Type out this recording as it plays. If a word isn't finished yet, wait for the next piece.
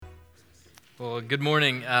Well, good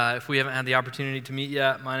morning. If we haven't had the opportunity to meet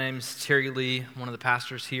yet, my name's Terry Lee, one of the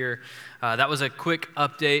pastors here. That was a quick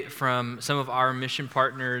update from some of our mission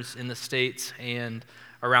partners in the States and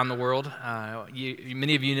around the world.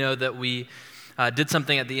 Many of you know that we did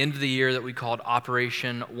something at the end of the year that we called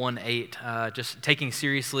Operation 1-8, just taking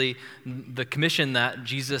seriously the commission that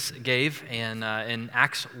Jesus gave. And in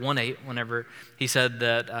Acts 1-8, whenever he said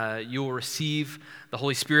that you will receive the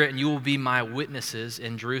Holy Spirit and you will be my witnesses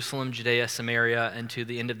in Jerusalem, Judea, Samaria, and to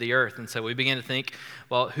the end of the earth. And so we began to think,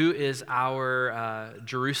 well, who is our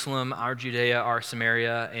Jerusalem, our Judea, our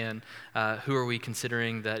Samaria, and who are we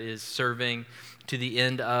considering that is serving to the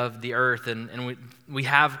end of the earth? And we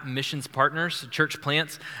have missions partners, church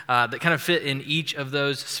plants, that kind of fit in each of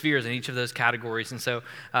those spheres, in each of those categories. And so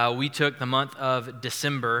we took the month of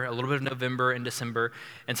December, a little bit of November and December,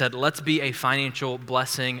 and said, let's be a financial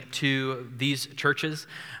blessing to these churches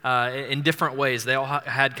in different ways. They all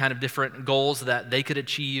had kind of different goals that they could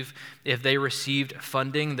achieve if they received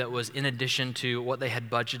funding that was in addition to what they had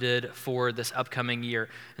budgeted for this upcoming year.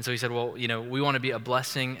 And so he said, well, we want to be a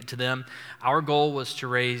blessing to them. Our goal was to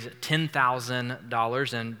raise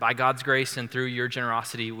 $10,000, and by God's grace and through your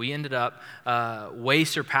generosity, we ended up way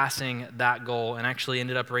surpassing that goal and actually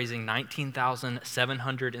ended up raising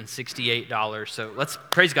 $19,768. So let's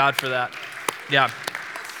praise God for that. Yeah.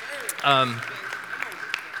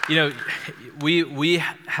 We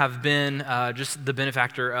have been just the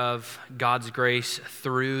benefactor of God's grace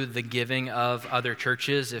through the giving of other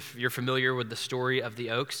churches. If you're familiar with the story of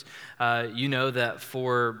the Oaks, you know that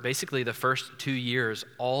for basically the first 2 years,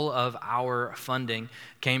 all of our funding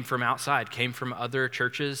came from outside, came from other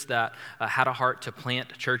churches that had a heart to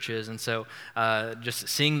plant churches. And so just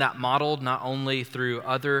seeing that modeled not only through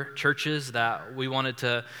other churches that we wanted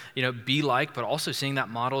to be like, but also seeing that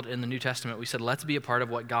modeled in the New Testament, we said, let's be a part of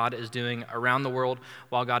what God is doing around the world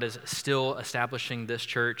while God is still establishing this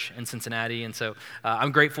church in Cincinnati. And so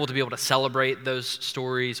I'm grateful to be able to celebrate those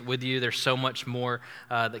stories with you. There's so much more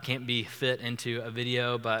that can't be fit into a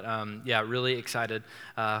video, but really excited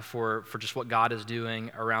for just what God is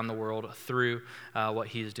doing around the world through what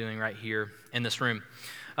he is doing right here in this room.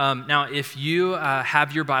 Now, if you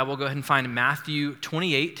have your Bible, go ahead and find Matthew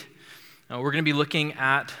 28. We're going to be looking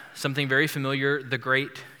at something very familiar, the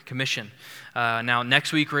Great Commission. Now,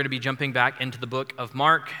 next week, we're going to be jumping back into the book of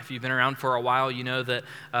Mark. If you've been around for a while, you know that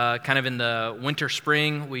kind of in the winter,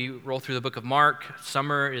 spring, we roll through the book of Mark.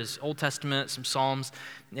 Summer is Old Testament, some Psalms.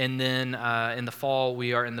 And then in the fall,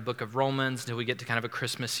 we are in the book of Romans until we get to kind of a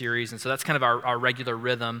Christmas series. And so that's kind of our regular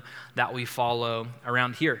rhythm that we follow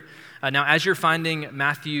around here. Now, as you're finding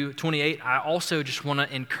Matthew 28, I also just want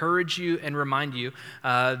to encourage you and remind you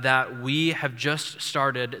that we have just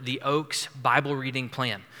started the Oaks Bible reading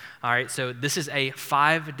plan. All right, so this is a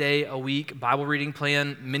 5-day-a-week Bible reading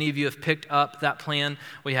plan. Many of you have picked up that plan.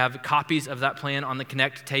 We have copies of that plan on the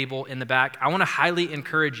Connect table in the back. I want to highly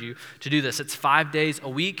encourage you to do this. It's 5 days a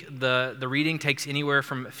week. The reading takes anywhere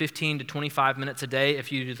from 15 to 25 minutes a day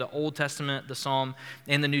if you do the Old Testament, the Psalm,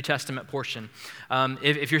 and the New Testament portion.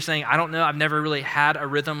 If you're saying, I don't know, I've never really had a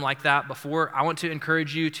rhythm like that before, I want to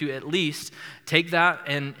encourage you to at least take that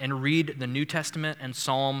and read the New Testament and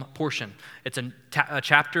Psalm portion. It's a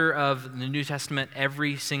chapter of the New Testament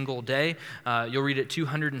every single day. You'll read it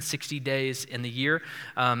 260 days in the year.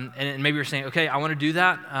 And maybe you're saying, okay, I want to do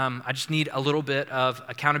that. I just need a little bit of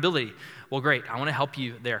accountability. Well, great. I want to help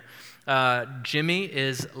you there. Jimmy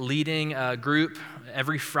is leading a group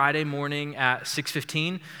every Friday morning at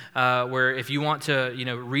 6:15, where if you want to,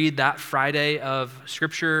 read that Friday of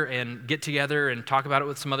Scripture and get together and talk about it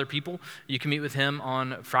with some other people, you can meet with him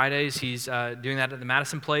on Fridays. He's doing that at the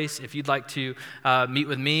Madison Place. If you'd like to meet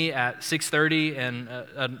with me at 6:30 and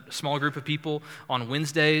a small group of people on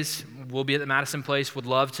Wednesdays, we'll be at the Madison Place. Would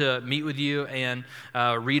love to meet with you and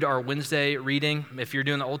read our Wednesday reading. If you're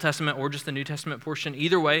doing the Old Testament or just the New Testament portion,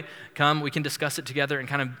 either way, come, we can discuss it together and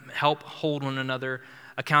kind of help hold one another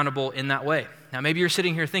accountable in that way. Now, maybe you're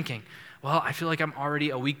sitting here thinking, well, I feel like I'm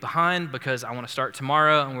already a week behind because I want to start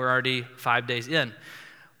tomorrow and we're already 5 days in.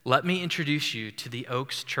 Let me introduce you to the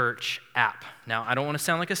Oaks Church app. Now, I don't want to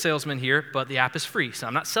sound like a salesman here, but the app is free, so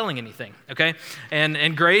I'm not selling anything, okay?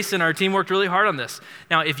 And Grace and our team worked really hard on this.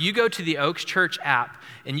 Now, if you go to the Oaks Church app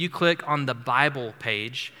and you click on the Bible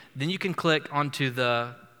page, then you can click onto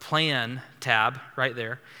the Plan tab right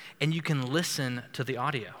there, and you can listen to the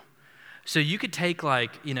audio. So you could take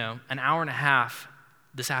an hour and a half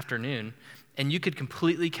this afternoon and you could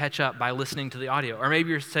completely catch up by listening to the audio. Or maybe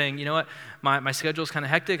you're saying, you know what, my schedule is kind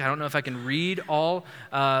of hectic. I don't know if I can read all,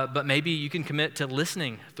 but maybe you can commit to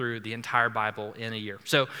listening through the entire Bible in a year.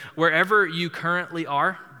 So wherever you currently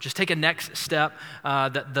are, just take a next step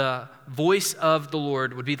that the voice of the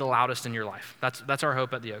Lord would be the loudest in your life. That's our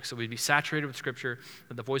hope at the Oaks. So we'd be saturated with Scripture,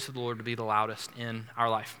 that the voice of the Lord would be the loudest in our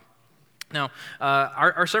life. Now,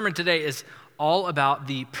 our sermon today is all about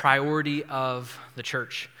the priority of the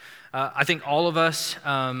church. I think all of us,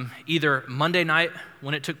 either Monday night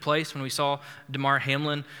when it took place, when we saw Damar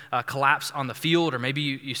Hamlin collapse on the field, or maybe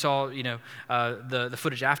you saw the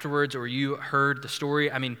footage afterwards, or you heard the story.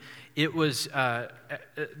 I mean, it was,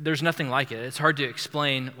 there's nothing like it. It's hard to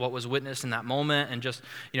explain what was witnessed in that moment and just,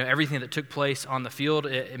 everything that took place on the field.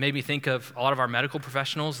 It made me think of a lot of our medical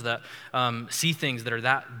professionals that see things that are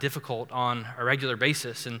that difficult on a regular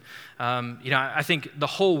basis. And, I think the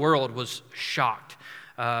whole world was shocked.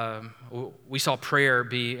 We saw prayer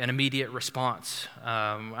be an immediate response.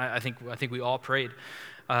 I think we all prayed.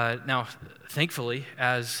 Now, thankfully,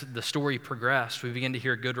 as the story progressed, we began to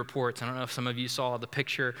hear good reports. I don't know if some of you saw the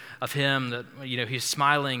picture of him that, he's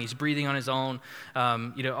smiling, he's breathing on his own,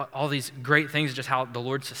 all these great things, just how the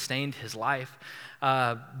Lord sustained his life.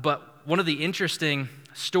 But one of the interesting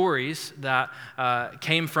stories that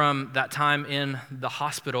came from that time in the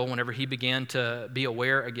hospital whenever he began to be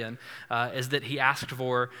aware again is that he asked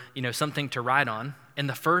for, something to write on. And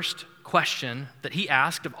the first question that he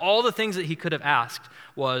asked, of all the things that he could have asked,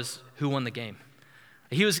 was who won the game.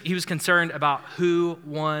 He was concerned about who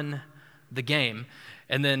won the game.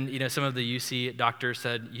 And then, some of the UC doctors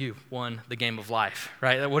said, you won the game of life,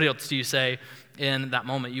 right? What else do you say in that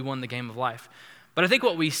moment? You won the game of life. But I think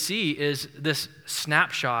what we see is this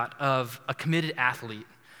snapshot of a committed athlete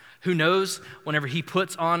who knows whenever he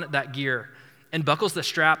puts on that gear and buckles the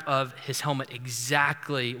strap of his helmet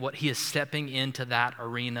exactly what he is stepping into that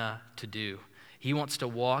arena to do. He wants to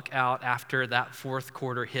walk out after that fourth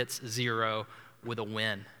quarter hits 0 with a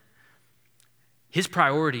win. His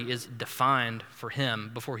priority is defined for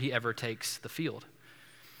him before he ever takes the field.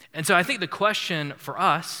 And so I think the question for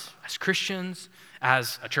us as Christians,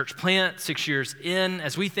 as a church plant 6 years in,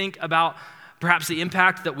 as we think about perhaps the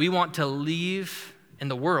impact that we want to leave in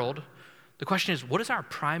the world, the question is, what is our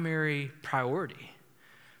primary priority?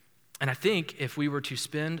 And I think if we were to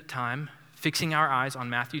spend time fixing our eyes on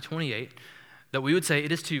Matthew 28, that we would say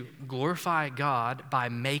it is to glorify God by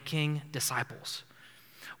making disciples.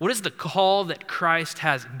 What is the call that Christ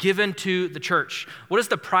has given to the church? What is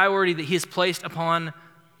the priority that he has placed upon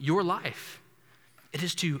your life? It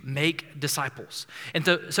is to make disciples. And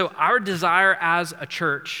so our desire as a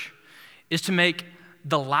church is to make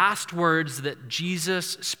the last words that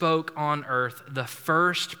Jesus spoke on earth the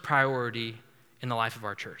first priority in the life of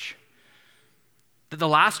our church. That the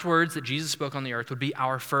last words that Jesus spoke on the earth would be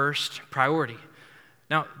our first priority.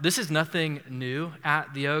 Now, this is nothing new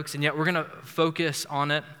at the Oaks, and yet we're going to focus on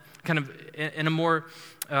it kind of in a more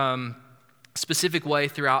specific way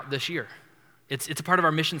throughout this year. It's a part of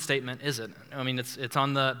our mission statement, is it? I mean, it's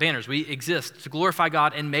on the banners. We exist to glorify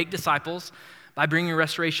God and make disciples by bringing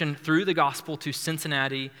restoration through the gospel to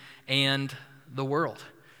Cincinnati and the world.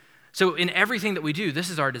 So in everything that we do, this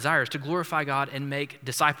is our desire, is to glorify God and make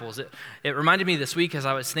disciples. It reminded me this week as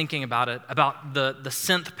I was thinking about it, about the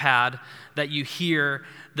synth pad that you hear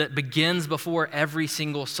that begins before every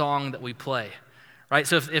single song that we play, right?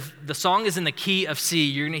 So if the song is in the key of C,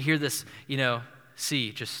 you're going to hear this,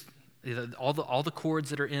 C, just all the chords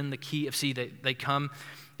that are in the key of C, they come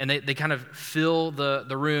and they kind of fill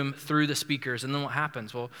the room through the speakers. And then what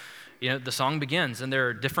happens? Well, the song begins, and there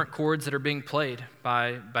are different chords that are being played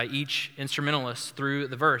by each instrumentalist through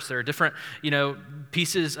the verse. There are different, there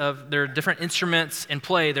are different instruments in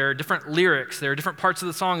play. There are different lyrics. There are different parts of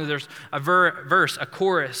the song. There's a verse, a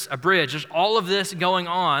chorus, a bridge. There's all of this going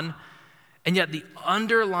on, and yet the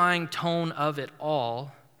underlying tone of it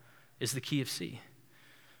all is the key of C.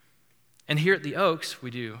 And here at the Oaks, we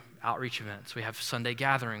do outreach events. We have Sunday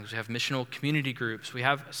gatherings. We have missional community groups. We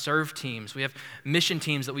have serve teams. We have mission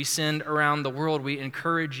teams that we send around the world. We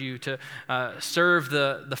encourage you to serve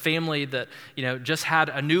the family that just had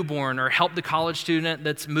a newborn, or help the college student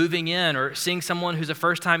that's moving in, or seeing someone who's a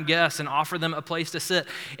first-time guest and offer them a place to sit.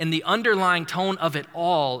 And the underlying tone of it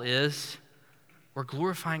all is we're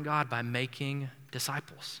glorifying God by making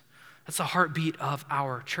disciples. That's the heartbeat of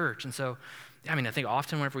our church. And so I think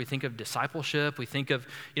often whenever we think of discipleship, we think of,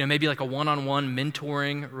 maybe like a one-on-one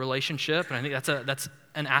mentoring relationship. And I think that's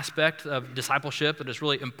an aspect of discipleship that is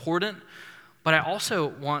really important. But I also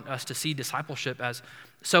want us to see discipleship as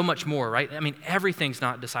so much more, right? I mean, everything's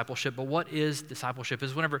not discipleship, but what is discipleship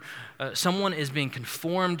is whenever someone is being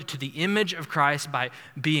conformed to the image of Christ by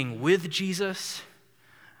being with Jesus,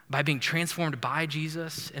 by being transformed by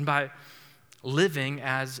Jesus, and by living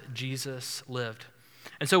as Jesus lived.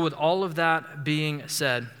 And so with all of that being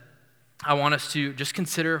said, I want us to just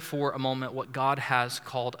consider for a moment what God has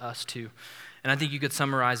called us to. And I think you could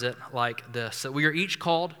summarize it like this: that we are each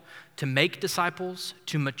called to make disciples,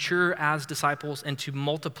 to mature as disciples, and to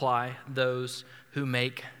multiply those who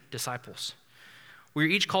make disciples. We are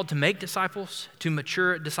each called to make disciples, to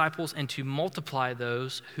mature disciples, and to multiply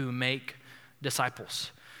those who make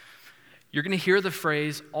disciples. You're going to hear the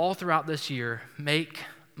phrase all throughout this year: make,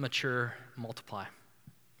 mature, multiply.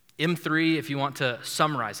 M3, if you want to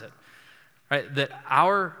summarize it, right? That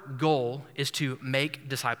our goal is to make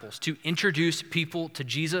disciples, to introduce people to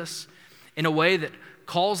Jesus in a way that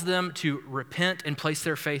calls them to repent and place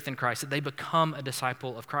their faith in Christ, that they become a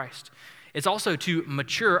disciple of Christ. It's also to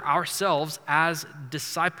mature ourselves as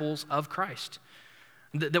disciples of Christ,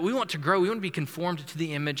 that we want to grow, we want to be conformed to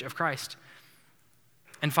the image of Christ.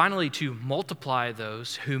 And finally, to multiply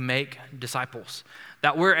those who make disciples,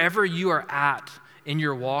 that wherever you are at in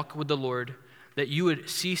your walk with the Lord, that you would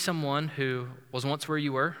see someone who was once where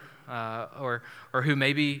you were, or who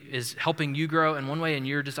maybe is helping you grow in one way and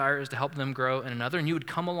your desire is to help them grow in another, and you would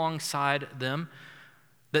come alongside them,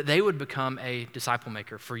 that they would become a disciple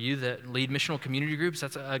maker. For you that lead missional community groups,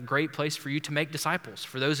 that's a great place for you to make disciples.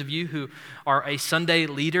 For those of you who are a Sunday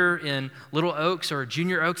leader in Little Oaks or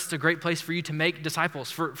Junior Oaks, it's a great place for you to make disciples.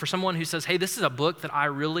 For someone who says, hey, this is a book that I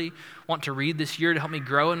really want to read this year to help me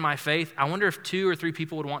grow in my faith, I wonder if 2 or 3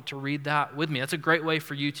 people would want to read that with me. That's a great way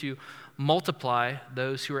for you to multiply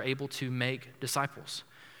those who are able to make disciples.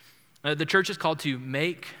 The church is called to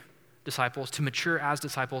make disciples, to mature as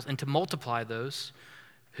disciples, and to multiply those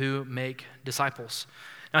who make disciples.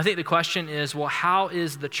 Now, I think the question is, well, how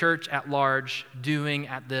is the church at large doing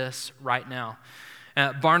at this right now?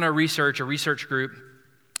 Barna Research, a research group,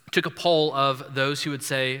 took a poll of those who would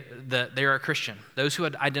say that they are a Christian, those who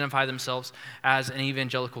would identify themselves as an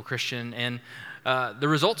evangelical Christian. And the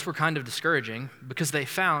results were kind of discouraging because they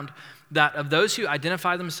found that of those who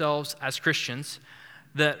identify themselves as Christians,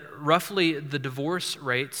 that roughly the divorce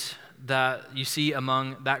rates that you see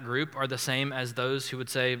among that group are the same as those who would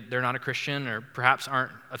say they're not a Christian or perhaps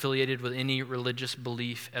aren't affiliated with any religious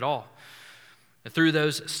belief at all. Through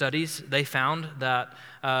those studies, they found that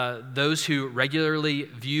those who regularly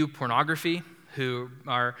view pornography, who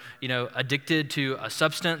are addicted to a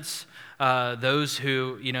substance, those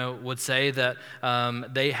who would say that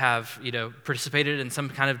they have participated in some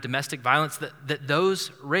kind of domestic violence, that those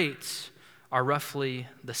rates are roughly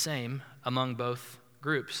the same among both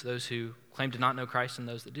groups, those who claim to not know Christ and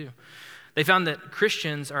those that do. They found that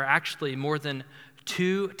Christians are actually more than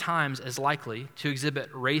 2 times as likely to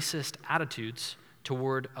exhibit racist attitudes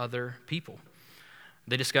toward other people.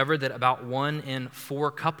 They discovered that about 1 in 4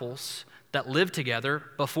 couples that live together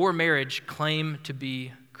before marriage claim to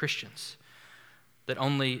be Christians, that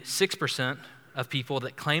only 6% of people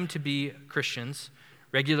that claim to be Christians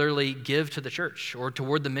regularly give to the church or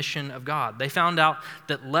toward the mission of God. They found out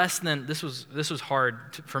that less than, this was hard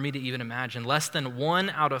for me to even imagine, less than 1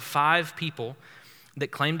 out of 5 people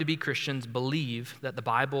that claim to be Christians believe that the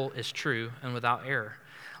Bible is true and without error.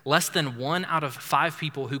 Less than 1 out of 5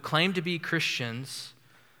 people who claim to be Christians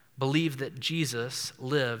believe that Jesus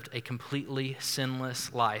lived a completely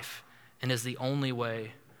sinless life and is the only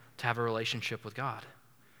way to have a relationship with God.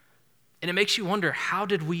 And it makes you wonder, how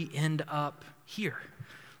did we end up here?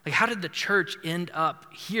 Like, how did the church end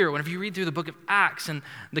up here? Whenever you read through the book of Acts and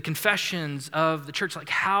the confessions of the church, like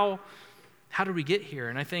how did we get here?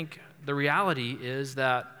 And I think the reality is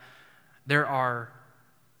that there are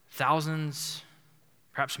thousands,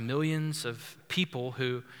 perhaps millions of people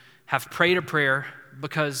who have prayed a prayer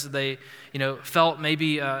because they, felt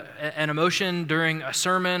maybe an emotion during a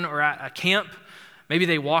sermon or at a camp. Maybe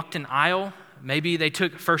they walked an aisle. Maybe they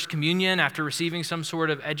took First Communion after receiving some sort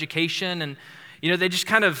of education, and they just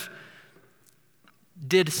kind of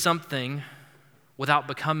did something without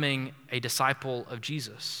becoming a disciple of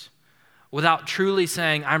Jesus, without truly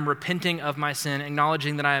saying, I'm repenting of my sin,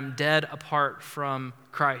 acknowledging that I am dead apart from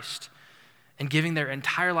Christ, and giving their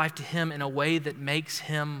entire life to Him in a way that makes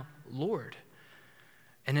Him Lord.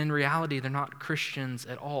 And in reality, they're not Christians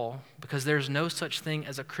at all, because there's no such thing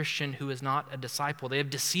as a Christian who is not a disciple. They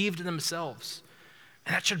have deceived themselves,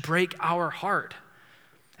 and that should break our heart.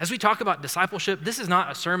 As we talk about discipleship, this is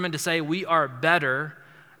not a sermon to say we are better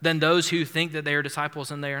than those who think that they are disciples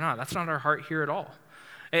and they are not. That's not our heart here at all.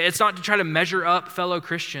 It's not to try to measure up fellow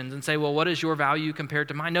Christians and say, well, what is your value compared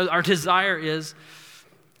to mine? No, our desire is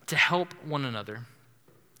to help one another,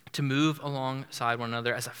 to move alongside one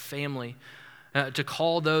another as a family, to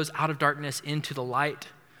call those out of darkness into the light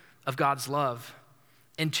of God's love,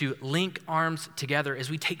 and to link arms together as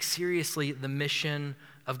we take seriously the mission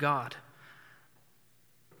of God.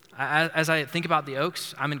 As I think about the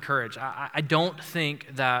Oaks, I'm encouraged. I don't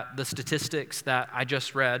think that the statistics that I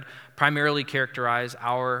just read primarily characterize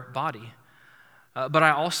our body. But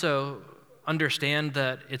I also understand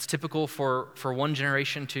that it's typical for one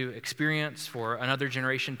generation to experience, for another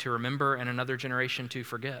generation to remember, and another generation to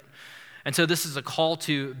forget. And so this is a call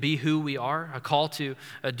to be who we are, a call to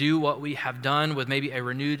do what we have done with maybe a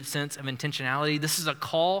renewed sense of intentionality. This is a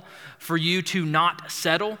call for you to not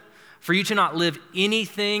settle, for you to not live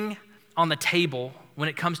anything on the table when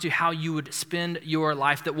it comes to how you would spend your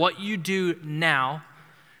life, that what you do now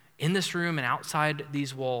in this room and outside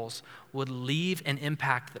these walls would leave an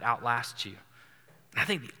impact that outlasts you. And I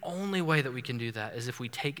think the only way that we can do that is if we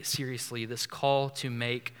take seriously this call to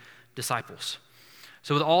make disciples.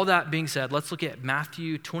 So with all that being said, let's look at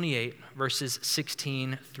Matthew 28, verses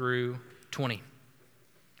 16 through 20.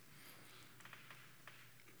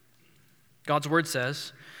 God's word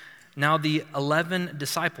says, "Now the 11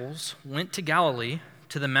 disciples went to Galilee,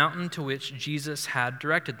 to the mountain to which Jesus had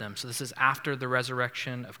directed them." So this is after the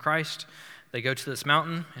resurrection of Christ. They go to this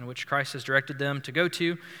mountain in which Christ has directed them to go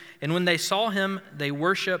to. And when they saw him, they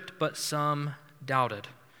worshiped, but some doubted.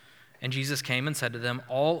 And Jesus came and said to them,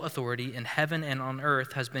 "All authority in heaven and on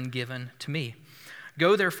earth has been given to me.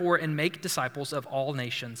 Go therefore and make disciples of all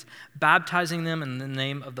nations, baptizing them in the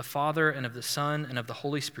name of the Father and of the Son and of the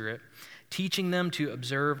Holy Spirit, teaching them to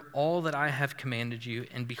observe all that I have commanded you.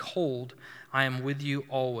 And behold, I am with you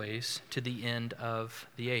always to the end of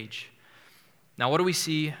the age." Now, what do we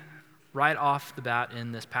see right off the bat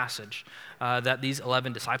in this passage? That these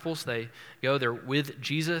 11 disciples, they're with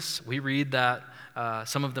Jesus. We read that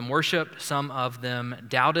some of them worshiped, some of them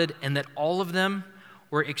doubted, and that all of them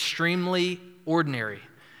were extremely ordinary.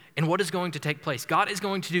 And what is going to take place? God is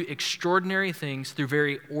going to do extraordinary things through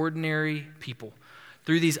very ordinary people,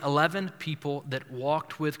 through these 11 people that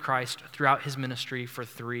walked with Christ throughout his ministry for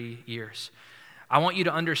 3 years. I want you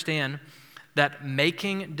to understand that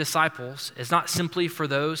making disciples is not simply for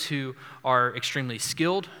those who are extremely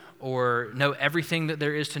skilled or know everything that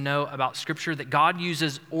there is to know about Scripture, that God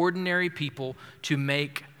uses ordinary people to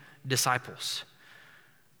make disciples.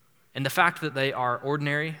 And the fact that they are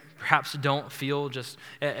ordinary, perhaps don't feel just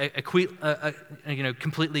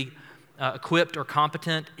completely equipped or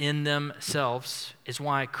competent in themselves, is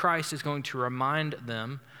why Christ is going to remind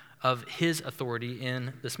them of his authority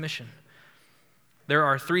in this mission. There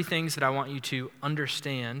are 3 things that I want you to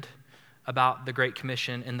understand about the Great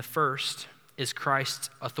Commission, and the first is Christ's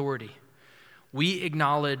authority. We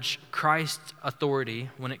acknowledge Christ's authority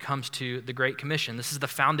when it comes to the Great Commission. This is the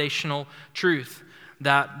foundational truth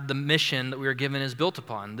that the mission that we are given is built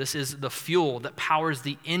upon. This is the fuel that powers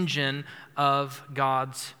the engine of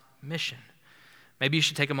God's mission. Maybe you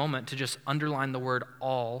should take a moment to just underline the word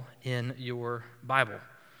all in your Bible.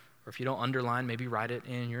 Or if you don't underline, maybe write it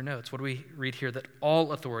in your notes. What do we read here? That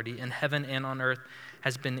all authority in heaven and on earth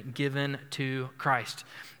has been given to Christ.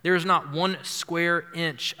 There is not one square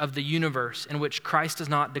inch of the universe in which Christ does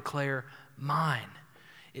not declare mine.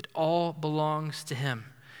 It all belongs to him.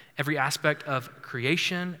 Every aspect of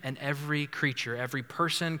creation and every creature, every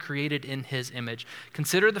person created in his image.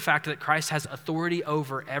 Consider the fact that Christ has authority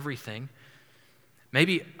over everything.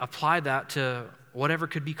 Maybe apply that to whatever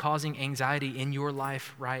could be causing anxiety in your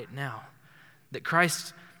life right now. That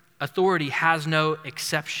Christ's authority has no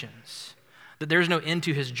exceptions. That there's no end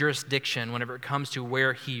to his jurisdiction whenever it comes to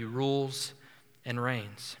where he rules and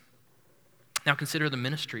reigns. Now consider the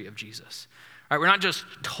ministry of Jesus. All right, we're not just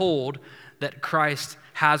told that Christ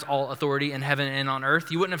has all authority in heaven and on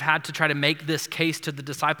earth. You wouldn't have had to try to make this case to the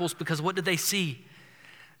disciples, because what did they see?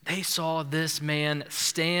 They saw this man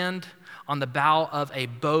stand on the bow of a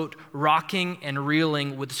boat, rocking and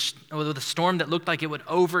reeling with a storm that looked like it would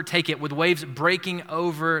overtake it, with waves breaking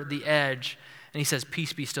over the edge. And he says,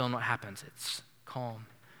 "Peace, be still," and what happens? It's calm.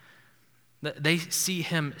 They see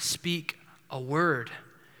him speak a word,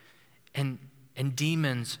 and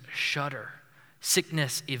demons shudder.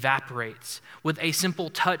 Sickness evaporates. With a simple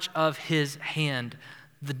touch of his hand,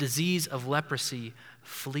 the disease of leprosy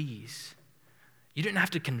flees. You didn't have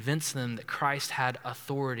to convince them that Christ had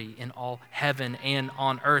authority in all heaven and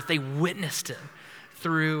on earth. They witnessed it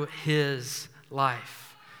through his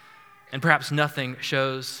life. And perhaps nothing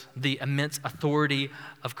shows the immense authority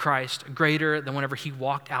of Christ greater than whenever he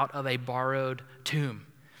walked out of a borrowed tomb.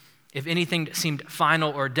 If anything seemed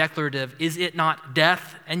final or declarative, is it not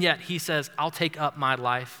death? And yet he says, I'll take up my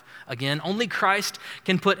life again. Only Christ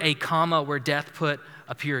can put a comma where death put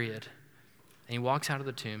a period. And he walks out of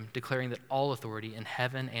the tomb declaring that all authority in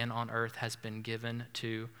heaven and on earth has been given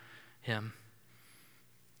to him.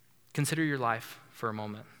 Consider your life for a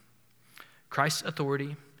moment. Christ's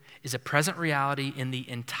authority is a present reality in the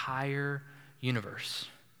entire universe.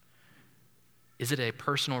 Is it a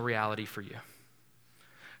personal reality for you?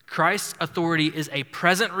 Christ's authority is a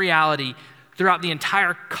present reality throughout the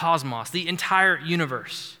entire cosmos, the entire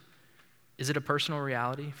universe. Is it a personal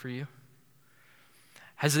reality for you?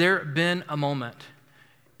 Has there been a moment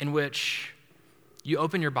in which you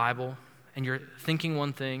open your Bible and you're thinking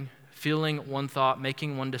one thing, feeling one thought,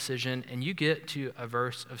 making one decision, and you get to a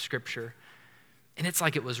verse of Scripture, and it's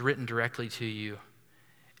like it was written directly to you,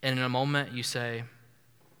 and in a moment you say,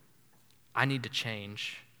 I need to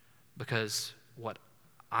change because what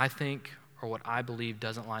I think or what I believe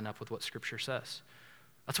doesn't line up with what Scripture says.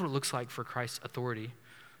 That's what it looks like for Christ's authority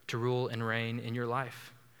to rule and reign in your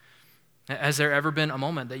life. Has there ever been a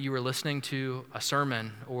moment that you were listening to a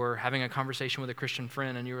sermon or having a conversation with a Christian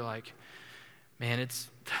friend and you were like, man,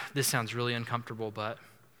 this sounds really uncomfortable, but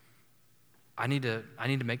I need to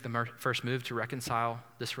make the first move to reconcile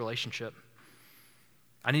this relationship.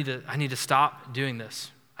 I need to stop doing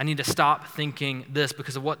this. I need to stop thinking this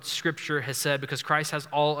because of what Scripture has said, because Christ has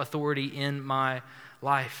all authority in my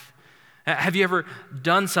life. Have you ever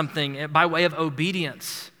done something by way of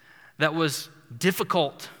obedience that was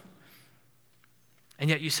difficult, and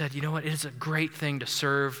yet you said, you know what, it is a great thing to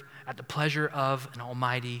serve at the pleasure of an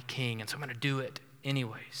almighty king, and so I'm going to do it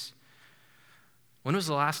anyways? When was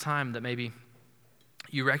the last time that maybe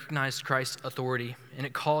you recognized Christ's authority and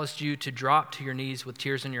it caused you to drop to your knees with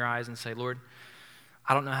tears in your eyes and say, Lord,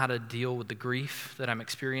 I don't know how to deal with the grief that I'm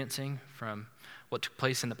experiencing from what took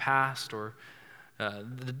place in the past or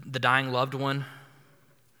the dying loved one.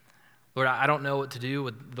 Lord, I don't know what to do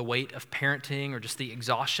with the weight of parenting or just the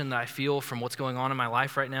exhaustion that I feel from what's going on in my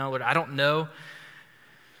life right now. Lord, I don't know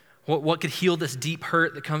what could heal this deep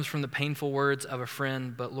hurt that comes from the painful words of a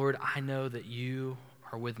friend, but Lord, I know that you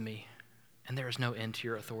are with me and there is no end to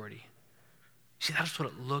your authority. See, that's what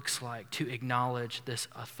it looks like to acknowledge this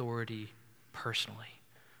authority personally.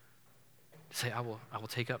 To say, I will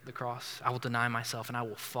take up the cross, I will deny myself, and I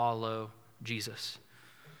will follow Jesus.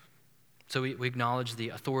 So we acknowledge the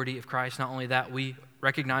authority of Christ. Not only that, we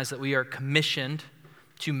recognize that we are commissioned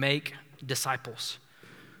to make disciples.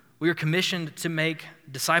 We are commissioned to make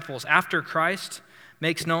disciples. After Christ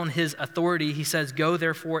makes known his authority, he says, go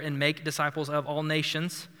therefore and make disciples of all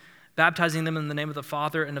nations, baptizing them in the name of the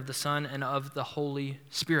Father and of the Son and of the Holy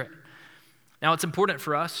Spirit. Now it's important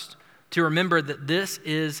for us to remember that this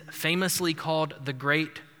is famously called the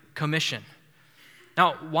Great Commission.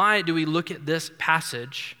 Now, why do we look at this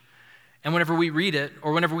passage and whenever we read it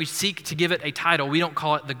or whenever we seek to give it a title, we don't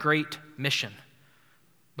call it the Great Mission?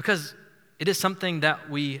 Because it is something that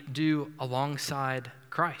we do alongside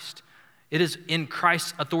Christ. It is in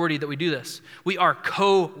Christ's authority that we do this. We are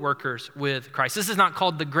co-workers with Christ. This is not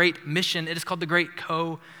called the Great Mission. It is called the Great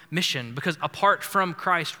Co-Mission because apart from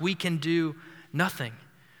Christ, we can do nothing.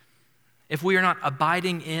 If we are not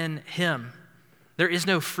abiding in him, there is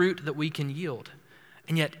no fruit that we can yield.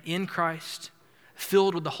 And yet in Christ,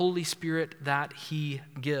 filled with the Holy Spirit that he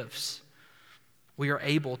gives, we are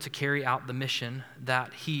able to carry out the mission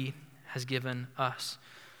that he has given us.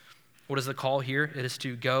 What is the call here? It is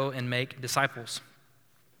to go and make disciples.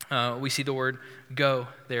 We see the word go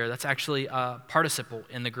there. That's actually a participle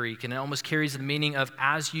in the Greek, and it almost carries the meaning of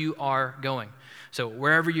as you are going. So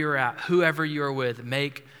wherever you're at, whoever you are with,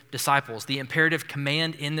 make disciples. The imperative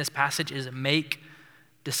command in this passage is make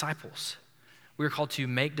disciples. We are called to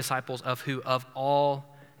make disciples of who? Of all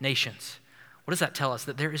nations. What does that tell us?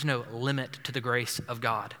 That there is no limit to the grace of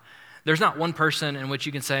God. There's not one person in which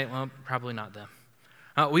you can say, well, probably not them.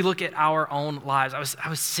 We look at our own lives. I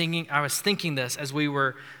was thinking this as we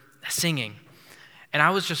were singing, and I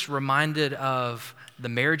was just reminded of the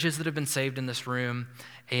marriages that have been saved in this room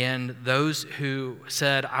and those who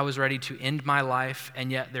said, I was ready to end my life, and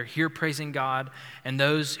yet they're here praising God, and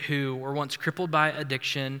those who were once crippled by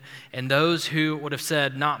addiction, and those who would have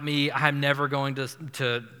said, not me, I'm never going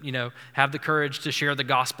to have the courage to share the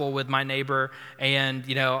gospel with my neighbor, and,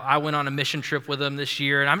 I went on a mission trip with them this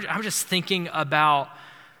year, and I'm just thinking about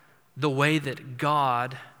the way that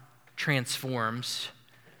God transforms.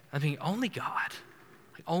 I mean, only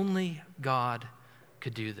God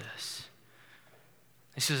could do this.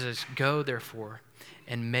 He says, go therefore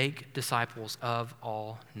and make disciples of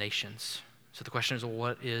all nations. So the question is, well,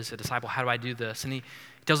 what is a disciple? How do I do this? And he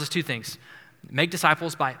tells us two things. Make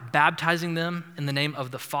disciples by baptizing them in the name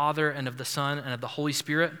of the Father and of the Son and of the Holy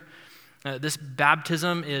Spirit. This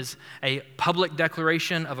baptism is a public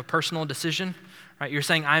declaration of a personal decision. Right? You're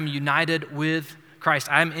saying, I'm united with Christ.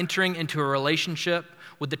 I'm entering into a relationship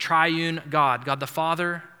with the triune God, God the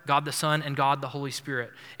Father, God the Son, and God the Holy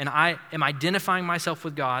Spirit. And I am identifying myself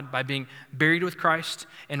with God by being buried with Christ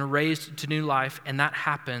and raised to new life, and that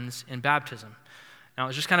happens in baptism. Now,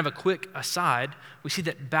 it's just kind of a quick aside. We see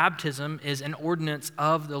that baptism is an ordinance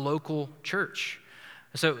of the local church.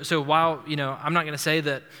 So while, I'm not going to say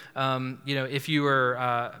that, if you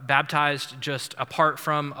were baptized just apart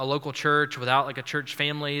from a local church without like a church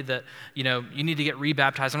family that, you need to get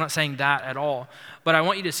rebaptized. I'm not saying that at all. But I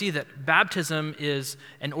want you to see that baptism is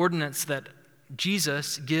an ordinance that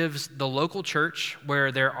Jesus gives the local church where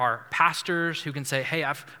there are pastors who can say, hey,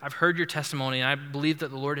 I've heard your testimony and I believe that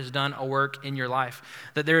the Lord has done a work in your life.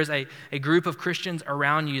 That there is a group of Christians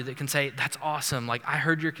around you that can say, that's awesome. Like, I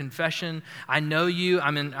heard your confession. I know you.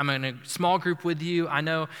 I'm in a small group with you. I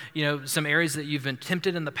know, some areas that you've been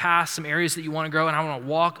tempted in the past, some areas that you want to grow, and I want to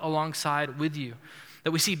walk alongside with you.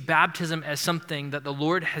 That we see baptism as something that the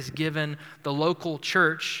Lord has given the local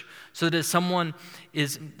church so that as someone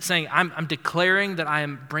is saying, I'm declaring that I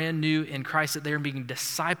am brand new in Christ, that they are being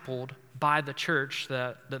discipled by the church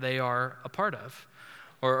that they are a part of,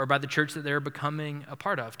 or by the church that they're becoming a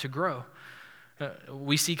part of to grow.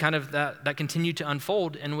 We see kind of that continue to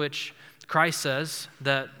unfold in which Christ says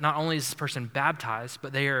that not only is this person baptized,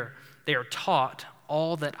 but they are taught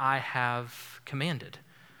all that I have commanded.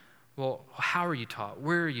 Well, how are you taught?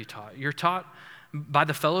 Where are you taught? You're taught by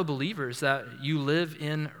the fellow believers that you live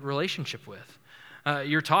in relationship with.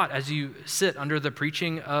 You're taught as you sit under the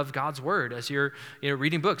preaching of God's word, as you're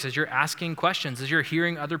reading books, as you're asking questions, as you're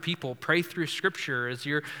hearing other people pray through scripture, as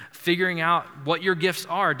you're figuring out what your gifts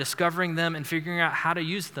are, discovering them and figuring out how to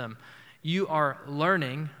use them. You are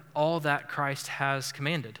learning all that Christ has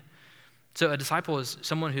commanded. So a disciple is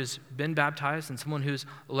someone who's been baptized and someone who's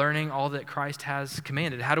learning all that Christ has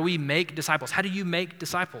commanded. How do we make disciples? How do you make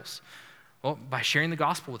disciples? Well, by sharing the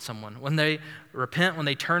gospel with someone. When they repent, when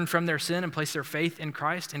they turn from their sin and place their faith in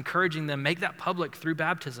Christ, encouraging them, make that public through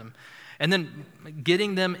baptism. And then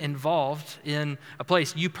getting them involved in a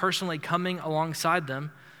place, you personally coming alongside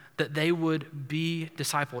them, that they would be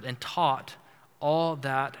discipled and taught all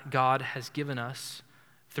that God has given us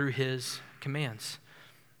through his commands.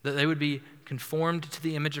 That they would be conformed to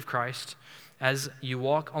the image of Christ as you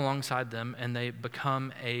walk alongside them and they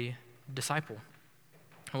become a disciple.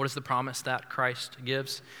 And what is the promise that Christ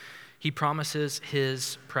gives? He promises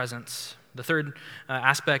his presence. The third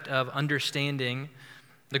aspect of understanding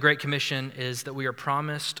the Great Commission is that we are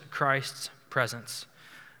promised Christ's presence.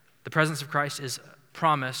 The presence of Christ is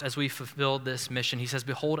promised as we fulfill this mission. He says,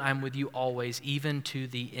 behold, I'm with you always, even to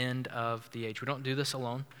the end of the age. We don't do this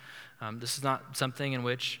alone. This is not something in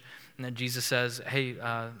which Jesus says, hey,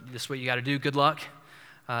 this is what you got to do, good luck.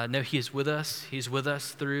 No, he is with us. He's with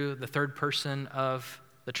us through the third person of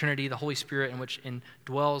the Trinity, the Holy Spirit, in which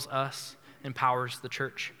indwells us, empowers the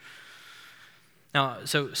church. Now,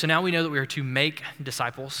 so now we know that we are to make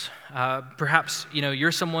disciples. Perhaps,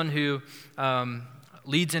 you're someone who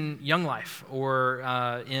leads in Young Life or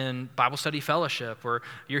in Bible study fellowship, or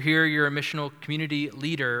you're here, you're a missional community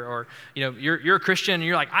leader, or you're a Christian and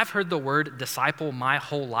you're like, I've heard the word disciple my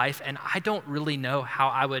whole life, and I don't really know how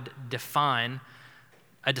I would define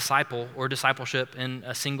a disciple or discipleship in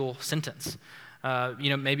a single sentence.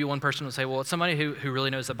 Maybe one person would say, well, it's somebody who really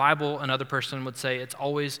knows the Bible. Another person would say it's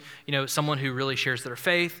always, someone who really shares their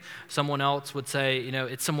faith. Someone else would say,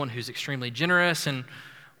 it's someone who's extremely generous. And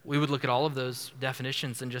we would look at all of those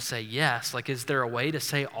definitions and just say, yes, like, is there a way to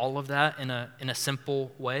say all of that in a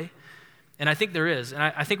simple way? And I think there is. And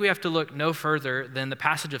I think we have to look no further than the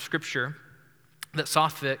passage of Scripture that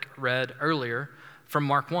Sothvik read earlier from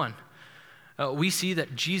Mark 1. We see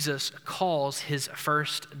that Jesus calls his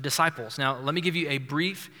first disciples. Now, let me give you a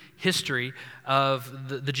brief history of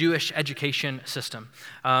the Jewish education system.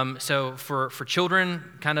 So for children,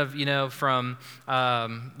 kind of, from,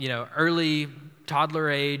 early toddler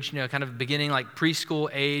age, kind of beginning like preschool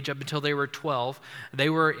age up until they were 12, they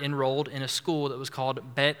were enrolled in a school that was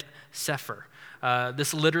called Bet Sefer.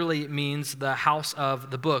 This literally means the house of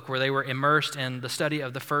the book, where they were immersed in the study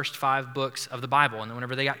of the first 5 books of the Bible. And then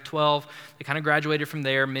whenever they got 12, they kind of graduated from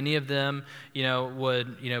there. Many of them,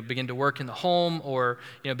 would, begin to work in the home, or,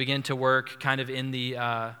 begin to work kind of in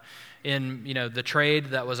the trade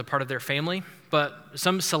that was a part of their family. But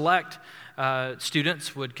some select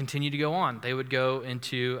students would continue to go on. They would go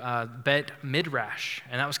into Bet Midrash,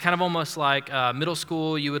 and that was kind of almost like middle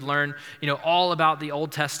school. You would learn, all about the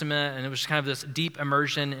Old Testament, and it was just kind of this deep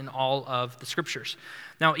immersion in all of the scriptures.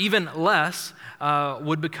 Now, even less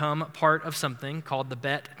would become part of something called the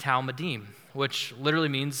Bet Talmudim, which literally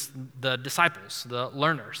means the disciples, the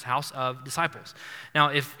learners, house of disciples. Now,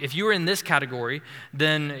 if you were in this category,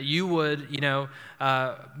 then you would,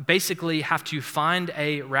 basically have to find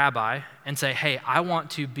a rabbi and say, hey, I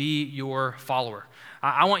want to be your follower.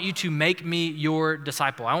 I want you to make me your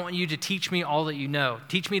disciple. I want you to teach me all that you know.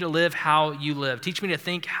 Teach me to live how you live. Teach me to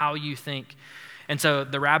think how you think. And so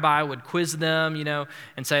the rabbi would quiz them,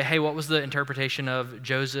 and say, hey, what was the interpretation of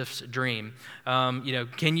Joseph's dream?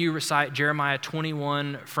 Can you recite Jeremiah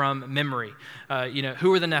 21 from memory?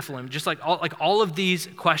 Who are the Nephilim? Just like all of these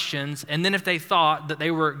questions. And then if they thought that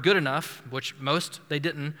they were good enough, which most they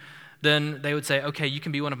didn't, then they would say, okay, you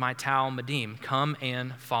can be one of my Talmudim. Come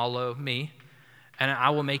and follow me, and I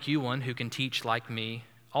will make you one who can teach like me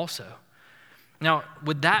also. Now,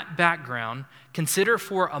 with that background, consider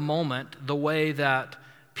for a moment the way that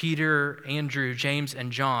Peter, Andrew, James,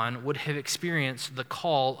 and John would have experienced the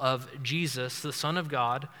call of Jesus, the Son of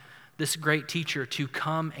God, this great teacher, to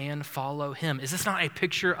come and follow him. Is this not a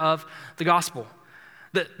picture of the gospel?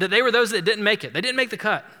 That they were those that didn't make it. They didn't make the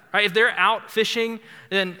cut, right? If they're out fishing,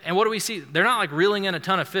 and what do we see? They're not like reeling in a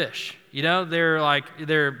ton of fish.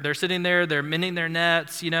 They're sitting there, they're mending their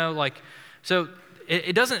nets, so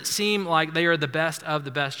it doesn't seem like they are the best of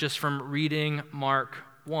the best just from reading Mark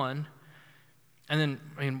 1. And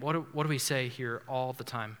then, what do we say here all the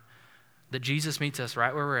time? That Jesus meets us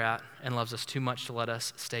right where we're at and loves us too much to let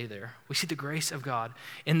us stay there. We see the grace of God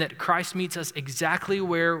in that Christ meets us exactly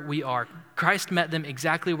where we are. Christ met them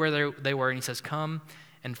exactly where they were, and he says, come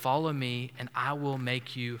and follow me, and I will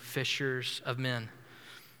make you fishers of men.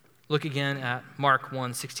 Look again at Mark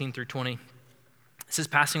 1, 16 through 20. It says,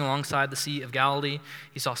 passing alongside the Sea of Galilee,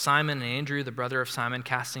 he saw Simon and Andrew, the brother of Simon,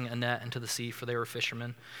 casting a net into the sea, for they were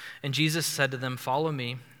fishermen. And Jesus said to them, follow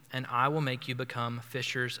me, and I will make you become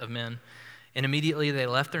fishers of men. And immediately they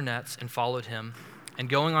left their nets and followed him. And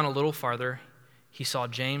going on a little farther, he saw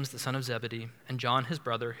James, the son of Zebedee, and John, his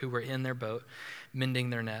brother, who were in their boat, mending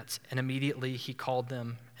their nets. And immediately he called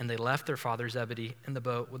them, and they left their father Zebedee in the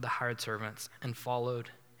boat with the hired servants and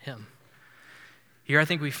followed him. Here I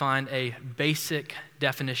think we find a basic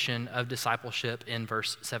definition of discipleship in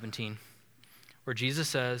verse 17, where Jesus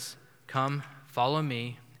says, come, follow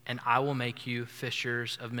me, and I will make you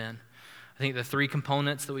fishers of men. I think the three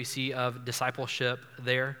components that we see of discipleship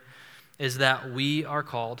there is that we are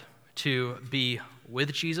called to be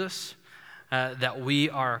with Jesus, that we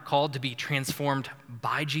are called to be transformed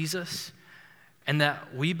by Jesus, and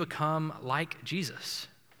that we become like Jesus.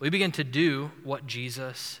 We begin to do what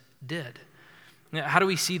Jesus did. Now, how do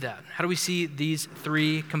we see that? How do we see these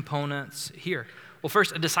three components here? Well,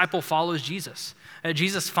 first, a disciple follows Jesus.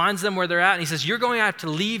 Jesus finds them where they're at, and he says, you're going to have to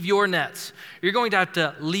leave your nets. You're going to have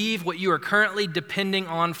to leave what you are currently depending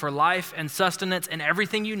on for life and sustenance and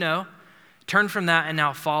everything you know. Turn from that and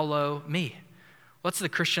now follow me. What's the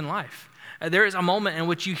Christian life? There is a moment in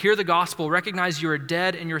which you hear the gospel, recognize you are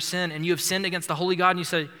dead in your sin, and you have sinned against the holy God, and you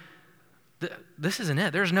say, this isn't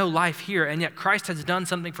it. There's no life here, and yet Christ has done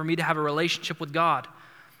something for me to have a relationship with God.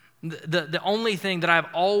 The only thing that I've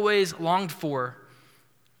always longed for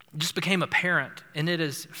just became apparent, and it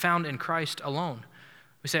is found in Christ alone.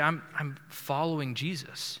 We say, I'm following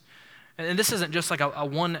Jesus. And this isn't just like a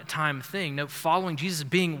one-time thing. No, following Jesus,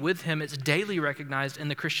 being with him, it's daily recognized in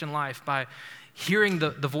the Christian life by hearing the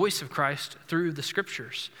voice of Christ through the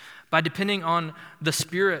scriptures, by depending on the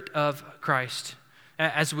Spirit of Christ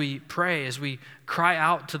as we pray, as we cry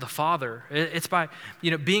out to the Father. It's by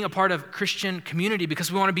being a part of Christian community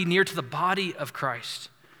because we want to be near to the body of Christ.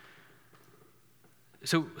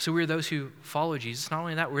 So we're those who follow Jesus. Not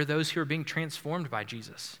only that, we're those who are being transformed by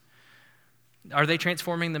Jesus. Are they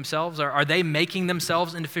transforming themselves? Are they making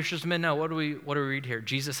themselves into fishers of men? No, what do we read here?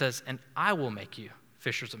 Jesus says, and I will make you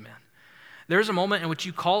fishers of men. There's a moment in which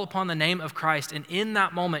you call upon the name of Christ, and in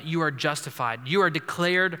that moment you are justified. You are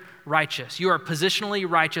declared righteous. You are positionally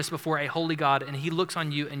righteous before a holy God, and he looks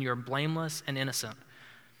on you and you're blameless and innocent.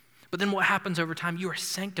 But then what happens over time? You are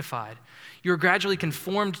sanctified. You are gradually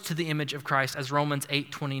conformed to the image of Christ, as Romans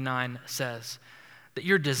 8:29 says. That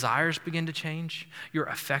your desires begin to change, your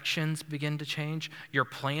affections begin to change, your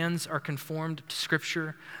plans are conformed to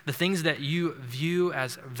Scripture, the things that you view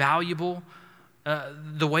as valuable,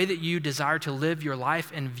 the way that you desire to live your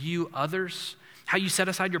life and view others, how you set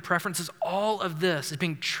aside your preferences, all of this is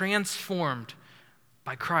being transformed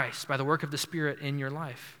by Christ, by the work of the Spirit in your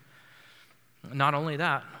life. Not only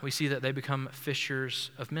that, we see that they become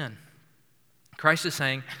fishers of men. Christ is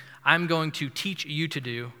saying, I'm going to teach you to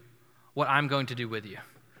do what I'm going to do with you.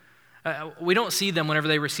 We don't see them whenever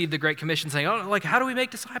they receive the Great Commission saying, oh, like, how do we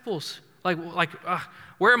make disciples?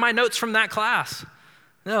 Where are my notes from that class?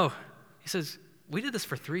 No, he says, we did this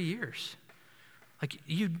for 3 years. Like,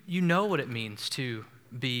 you know what it means to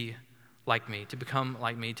be like me, to become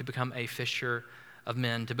like me, to become a fisher of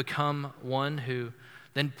men, to become one who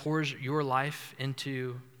then pours your life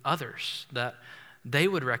into others, that they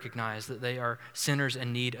would recognize that they are sinners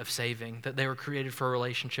in need of saving, that they were created for a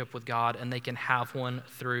relationship with God, and they can have one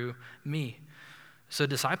through me. So a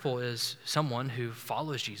disciple is someone who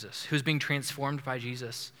follows Jesus, who's being transformed by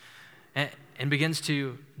Jesus, and begins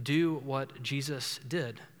to do what Jesus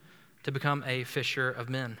did, to become a fisher of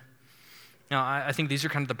men. Now, I think these are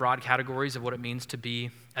kind of the broad categories of what it means to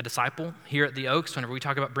be a disciple. Here at the Oaks, whenever we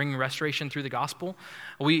talk about bringing restoration through the gospel,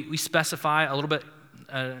 we specify a little bit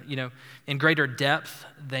in greater depth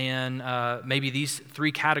than maybe these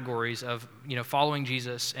 3 categories of, following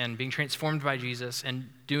Jesus and being transformed by Jesus and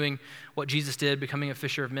doing what Jesus did, becoming a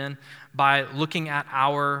fisher of men, by looking at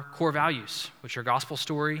our core values, which are gospel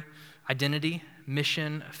story, identity,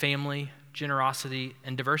 mission, family, generosity,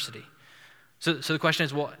 and diversity. So the question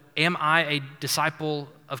is, well, am I a disciple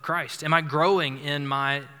of Christ? Am I growing in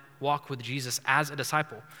my walk with Jesus as a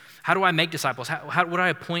disciple? How do I make disciples? How would I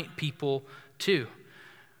appoint people to?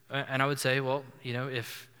 And I would say, well,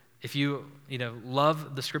 if you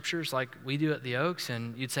love the scriptures like we do at the Oaks,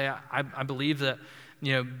 and you'd say, I believe that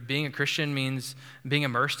being a Christian means being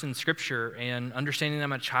immersed in scripture and understanding that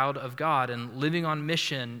I'm a child of God and living on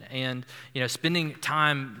mission and spending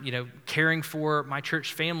time caring for my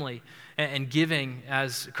church family and giving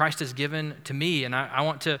as Christ has given to me, and I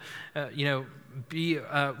want to be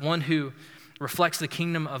one who reflects the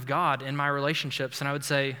kingdom of God in my relationships. And I would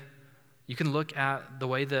say, you can look at the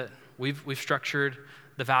way that we've structured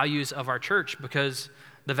the values of our church, because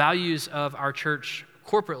the values of our church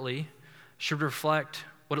corporately should reflect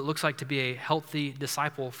what it looks like to be a healthy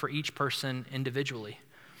disciple for each person individually.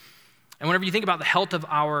 And whenever you think about the health of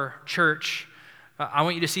our church, I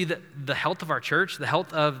want you to see that the health of our church, the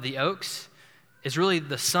health of the Oaks, is really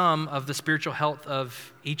the sum of the spiritual health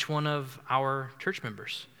of each one of our church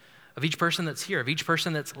members, of each person that's here, of each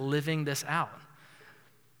person that's living this out.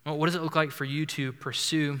 Well, what does it look like for you to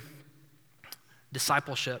pursue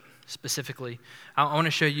discipleship specifically? I want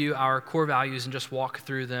to show you our core values and just walk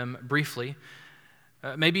through them briefly.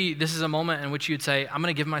 Maybe this is a moment in which you'd say, I'm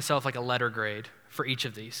going to give myself like a letter grade for each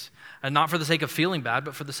of these. And not for the sake of feeling bad,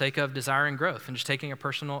 but for the sake of desiring growth and just taking a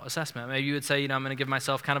personal assessment. Maybe you would say, I'm going to give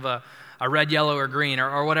myself kind of a red, yellow, or green,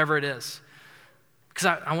 or whatever it is.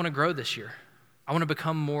 Because I want to grow this year. I want to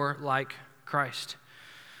become more like Christ.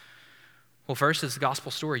 Well, first is the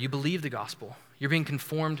gospel story. You believe the gospel. You're being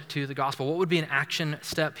conformed to the gospel. What would be an action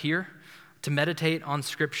step here? To meditate on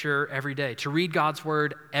scripture every day, to read God's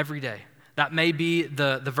word every day. That may be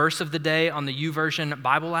the verse of the day on the YouVersion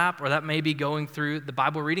Bible app, or that may be going through the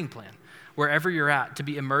Bible reading plan. Wherever you're at, to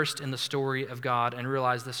be immersed in the story of God and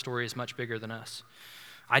realize this story is much bigger than us.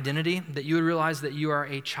 Identity, that you would realize that you are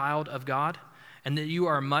a child of God and that you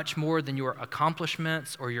are much more than your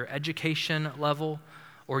accomplishments or your education level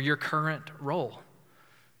or your current role,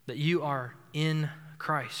 that you are in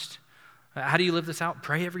Christ. How do you live this out?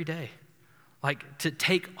 Pray every day. Like, to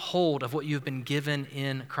take hold of what you've been given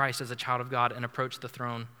in Christ as a child of God and approach the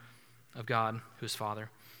throne of God, who is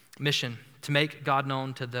Father. Mission, to make God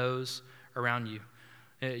known to those around you.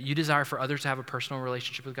 You desire for others to have a personal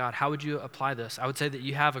relationship with God. How would you apply this? I would say that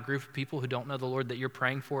you have a group of people who don't know the Lord that you're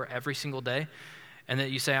praying for every single day, and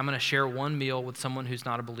that you say, I'm going to share one meal with someone who's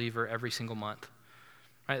not a believer every single month.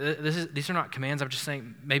 Right? These are not commands. I'm just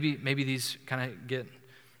saying maybe these kind of get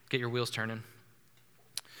your wheels turning.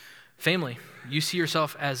 Family, you see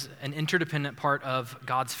yourself as an interdependent part of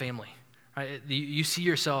God's family. Right? You see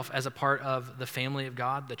yourself as a part of the family of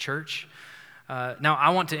God, the church. Now, I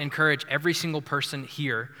want to encourage every single person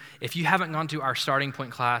here, if you haven't gone to our starting point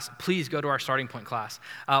class, please go to our starting point class.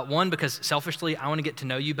 One, because selfishly, I want to get to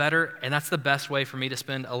know you better, and that's the best way for me to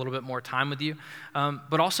spend a little bit more time with you.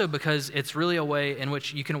 But also because it's really a way in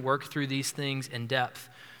which you can work through these things in depth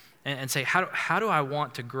and say, how do I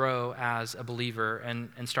want to grow as a believer?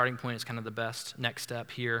 And starting point is kind of the best next step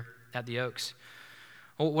here at the Oaks.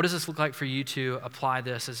 Well, what does this look like for you to apply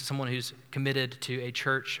this as someone who's committed to a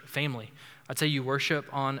church family? I'd say you worship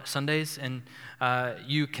on Sundays and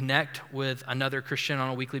you connect with another Christian on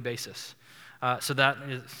a weekly basis. So that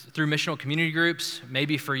is through missional community groups.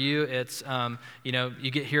 Maybe for you, it's,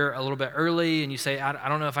 you get here a little bit early and you say, I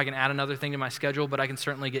don't know if I can add another thing to my schedule, but I can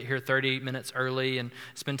certainly get here 30 minutes early and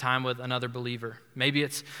spend time with another believer. Maybe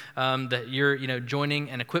it's that you're,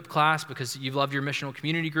 joining an equip class because you love your missional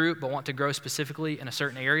community group but want to grow specifically in a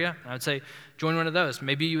certain area. I would say join one of those.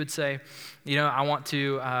 Maybe you would say, I want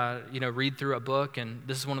to, read through a book, and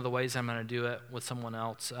this is one of the ways I'm going to do it with someone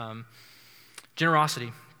else.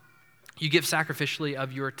 Generosity. You give sacrificially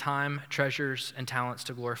of your time, treasures, and talents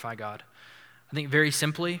to glorify God. I think very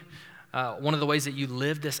simply, one of the ways that you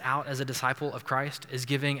live this out as a disciple of Christ is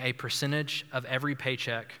giving a percentage of every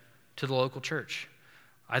paycheck to the local church.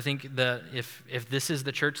 I think that if this is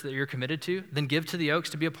the church that you're committed to, then give to the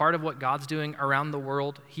Oaks to be a part of what God's doing around the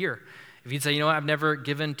world here. If you'd say, I've never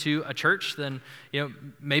given to a church, then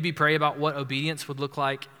maybe pray about what obedience would look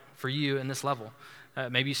like for you in this level.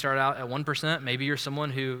 Maybe you start out at 1%. Maybe you're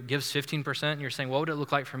someone who gives 15%, and you're saying, what would it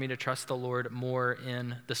look like for me to trust the Lord more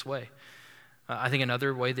in this way? I think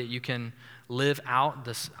another way that you can live out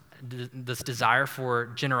this desire for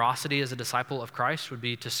generosity as a disciple of Christ would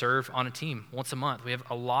be to serve on a team once a month. We have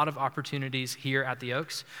a lot of opportunities here at the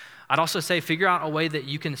Oaks. I'd also say figure out a way that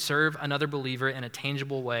you can serve another believer in a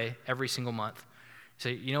tangible way every single month.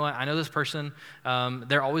 Say, what, I know this person,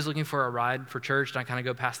 they're always looking for a ride for church, and I kind of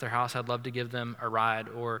go past their house, I'd love to give them a ride.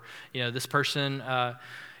 Or, this person,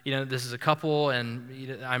 this is a couple,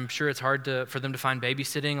 and I'm sure it's hard for them to find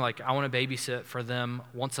babysitting. Like, I want to babysit for them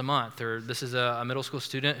once a month. Or this is a middle school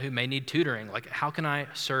student who may need tutoring. Like, how can I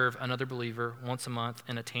serve another believer once a month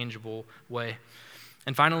in a tangible way?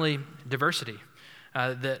 And finally, diversity.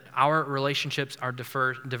 That our relationships are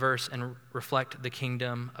diverse and reflect the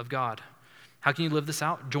kingdom of God. How can you live this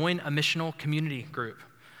out? Join a missional community group.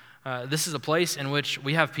 This is a place in which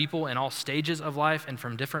we have people in all stages of life and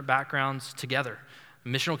from different backgrounds together.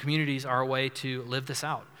 Missional communities are a way to live this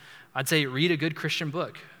out. I'd say read a good Christian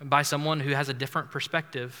book by someone who has a different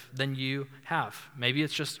perspective than you have. Maybe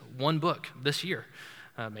it's just one book this year.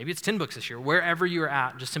 Maybe it's 10 books this year. Wherever you're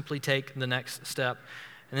at, just simply take the next step.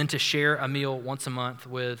 And then to share a meal once a month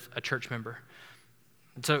with a church member.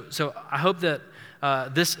 So I hope that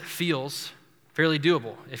this feels fairly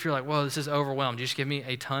doable. If you're like, well, this is overwhelmed, you just give me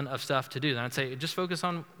a ton of stuff to do, then I'd say just focus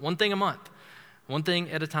on one thing a month, one thing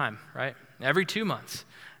at a time, right? Every 2 months,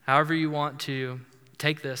 however you want to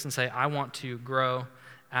take this and say, I want to grow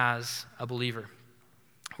as a believer.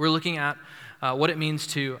 We're looking at what it means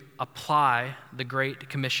to apply the Great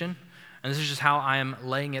Commission, and this is just how I am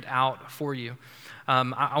laying it out for you.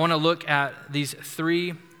 I want to look at these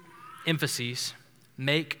 3 emphases: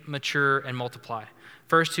 make, mature, and multiply.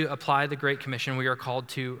 First, to apply the Great Commission, we are called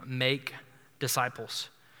to make disciples.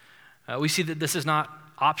 We see that this is not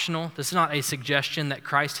optional. This is not a suggestion that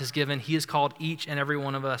Christ has given. He has called each and every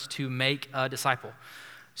one of us to make a disciple.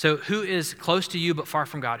 So who is close to you but far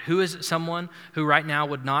from God? Who is someone who right now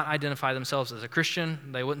would not identify themselves as a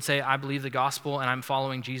Christian? They wouldn't say, I believe the gospel and I'm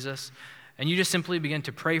following Jesus. And you just simply begin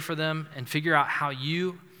to pray for them and figure out how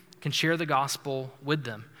you can share the gospel with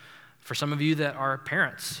them. For some of you that are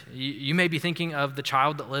parents, you may be thinking of the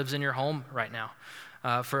child that lives in your home right now.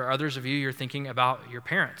 For others of you, you're thinking about your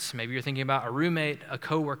parents. Maybe you're thinking about a roommate, a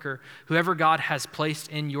coworker, whoever God has placed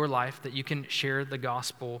in your life that you can share the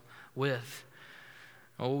gospel with.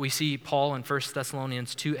 Well, we see Paul in 1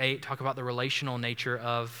 Thessalonians 2:8 talk about the relational nature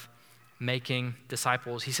of making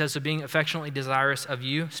disciples. He says, so being affectionately desirous of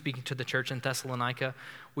you, speaking to the church in Thessalonica,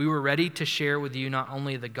 we were ready to share with you not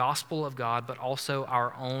only the gospel of God, but also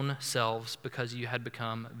our own selves, because you had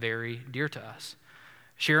become very dear to us.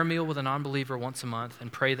 Share a meal with a non-believer once a month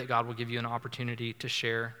and pray that God will give you an opportunity to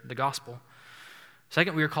share the gospel.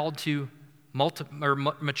 Second, we are called to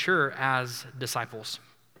mature as disciples.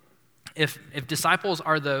 If disciples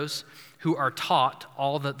are those who are taught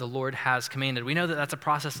all that the Lord has commanded, we know that that's a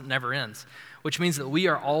process that never ends, which means that we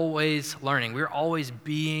are always learning. We're always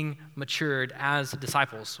being matured as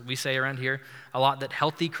disciples. We say around here a lot that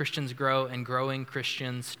healthy Christians grow and growing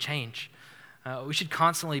Christians change. We should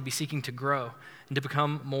constantly be seeking to grow and to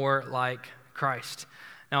become more like Christ.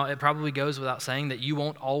 Now, it probably goes without saying that you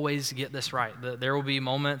won't always get this right. There will be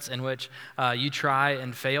moments in which you try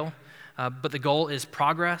and fail, but the goal is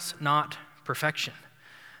progress, not perfection.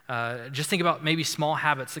 Just think about maybe small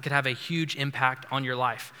habits that could have a huge impact on your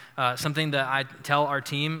life. Something that I tell our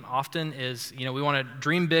team often is, we want to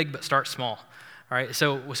dream big but start small. All right,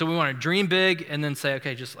 so we want to dream big and then say,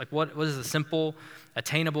 okay, just like what is the simple,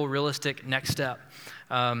 attainable, realistic next step?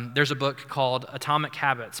 There's a book called Atomic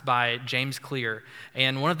Habits by James Clear,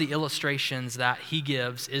 and one of the illustrations that he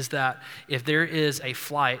gives is that if there is a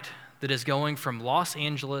flight that is going from Los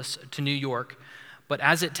Angeles to New York, but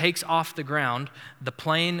as it takes off the ground, the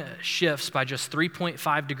plane shifts by just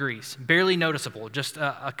 3.5 degrees, barely noticeable, just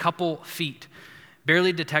a couple feet,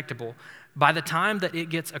 barely detectable. By the time that it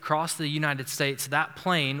gets across the United States, that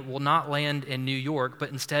plane will not land in New York,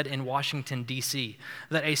 but instead in Washington, D.C.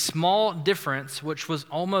 That a small difference, which was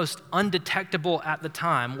almost undetectable at the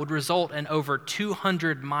time, would result in over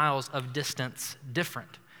 200 miles of distance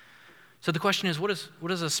different. So the question is, what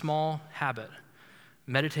is a small habit?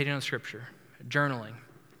 Meditating on Scripture, journaling,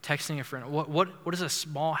 texting a friend. What is a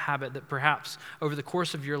small habit that perhaps over the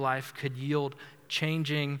course of your life could yield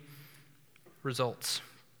changing results?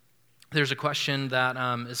 There's a question that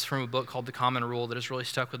is from a book called The Common Rule that has really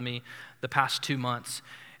stuck with me the past 2 months.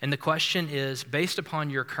 And the question is, based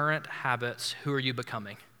upon your current habits, who are you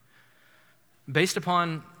becoming? Based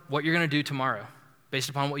upon what you're going to do tomorrow, based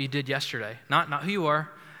upon what you did yesterday, not who you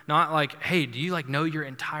are, not like, hey, do you know your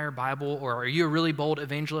entire Bible, or are you a really bold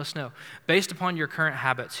evangelist? No. Based upon your current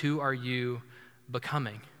habits, who are you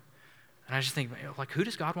becoming? And I just think, who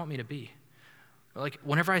does God want me to be?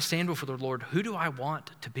 Whenever I stand before the Lord, who do I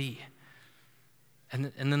want to be?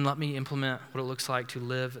 And then let me implement what it looks like to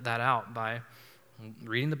live that out by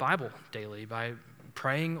reading the Bible daily, by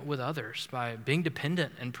praying with others, by being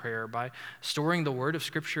dependent in prayer, by storing the word of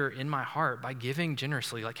Scripture in my heart, by giving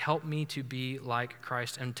generously. Help me to be like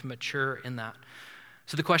Christ and to mature in that.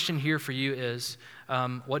 So the question here for you is,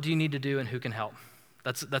 what do you need to do and who can help?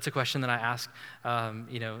 That's a question that I ask,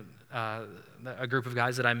 a group of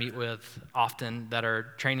guys that I meet with often that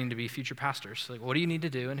are training to be future pastors. What do you need to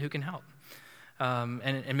do and who can help?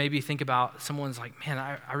 And maybe think about someone's man,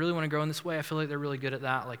 I really want to grow in this way. I feel like they're really good at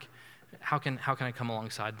that. How can I come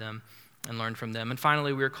alongside them and learn from them? And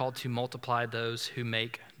finally, we are called to multiply those who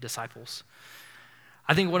make disciples.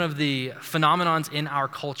 I think one of the phenomenons in our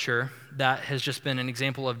culture that has just been an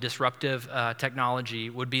example of disruptive technology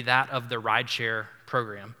would be that of the rideshare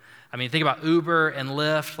program. I mean, think about Uber and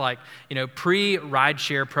Lyft,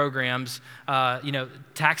 pre-rideshare programs,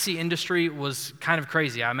 taxi industry was kind of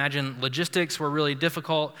crazy. I imagine logistics were really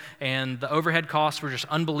difficult and the overhead costs were just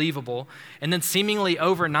unbelievable. And then seemingly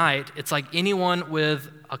overnight, it's like anyone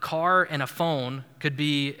with a car and a phone could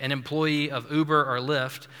be an employee of Uber or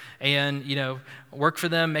Lyft and, work for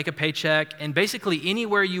them, make a paycheck, and basically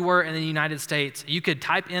anywhere you were in the United States, you could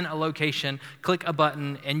type in a location, click a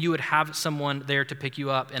button, and you would have someone there to pick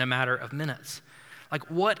you up in a matter of minutes.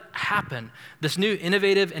 What happened? This new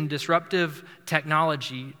innovative and disruptive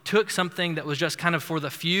technology took something that was just kind of for the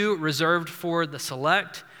few, reserved for the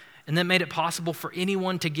select, and then made it possible for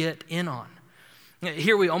anyone to get in on.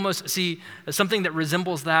 Here we almost see something that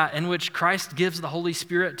resembles that, in which Christ gives the Holy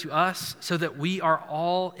Spirit to us so that we are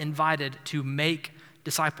all invited to make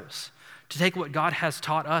disciples, to take what God has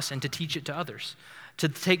taught us and to teach it to others, to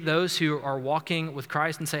take those who are walking with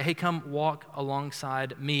Christ and say, hey, come walk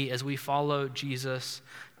alongside me as we follow Jesus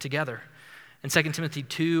together. In 2 Timothy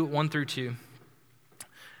 2, 1-2,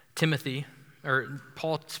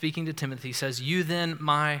 Paul speaking to Timothy says, you then,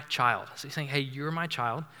 my child. So he's saying, hey, you're my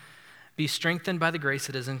child. Be strengthened by the grace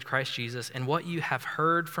that is in Christ Jesus, and what you have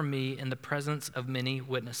heard from me in the presence of many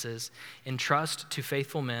witnesses, entrust to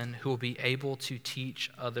faithful men who will be able to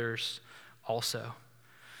teach others also.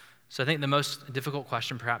 So I think the most difficult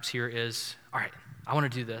question perhaps here is, all right, I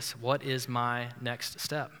want to do this. What is my next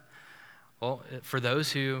step? Well, for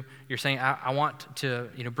those who you're saying, I want to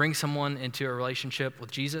bring someone into a relationship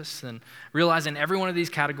with Jesus, and realize in every one of these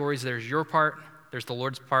categories, there's your part, there's the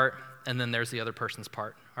Lord's part, and then there's the other person's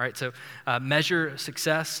part. All right, so measure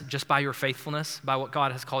success just by your faithfulness, by what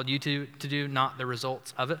God has called you to do, not the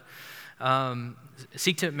results of it.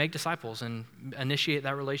 Seek to make disciples and initiate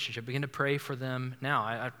that relationship. Begin to pray for them now.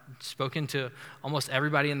 I've spoken to almost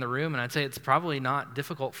everybody in the room, and I'd say it's probably not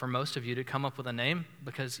difficult for most of you to come up with a name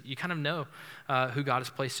because you kind of know who God has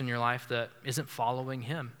placed in your life that isn't following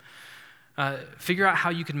him. Figure out how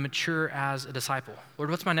you can mature as a disciple. Lord,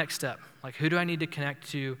 what's my next step? Who do I need to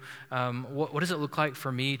connect to? What does it look like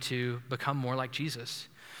for me to become more like Jesus?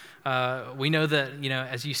 We know that,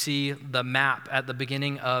 as you see the map at the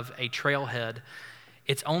beginning of a trailhead,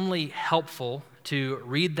 it's only helpful to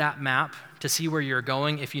read that map to see where you're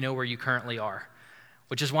going if you know where you currently are,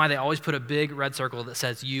 which is why they always put a big red circle that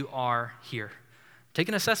says, you are here. Take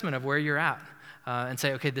an assessment of where you're at and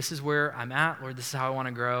say, okay, this is where I'm at, Lord, this is how I want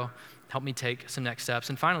to grow. Help me take some next steps.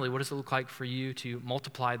 And finally, what does it look like for you to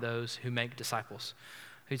multiply those who make disciples?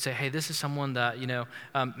 Who'd say, hey, this is someone that,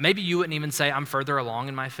 maybe you wouldn't even say I'm further along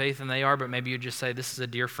in my faith than they are, but maybe you'd just say this is a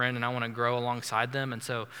dear friend and I want to grow alongside them. And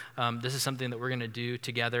so this is something that we're going to do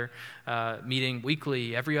together, meeting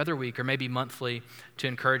weekly, every other week, or maybe monthly to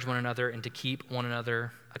encourage one another and to keep one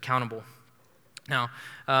another accountable. Now,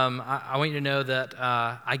 I want you to know that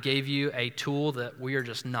I gave you a tool that we are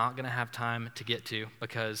just not going to have time to get to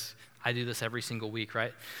because I do this every single week,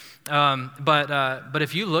 right? But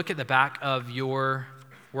if you look at the back of your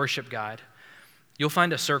worship guide, you'll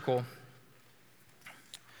find a circle.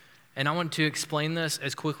 And I want to explain this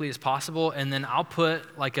as quickly as possible, and then I'll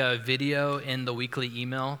put like a video in the weekly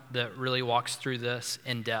email that really walks through this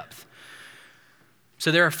in depth.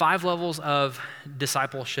 So there are 5 levels of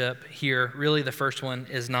discipleship here. Really, the first one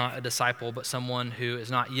is not a disciple, but someone who is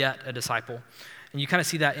not yet a disciple. And you kind of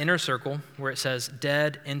see that inner circle where it says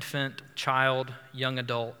dead, infant, child, young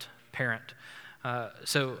adult, parent.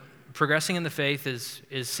 So progressing in the faith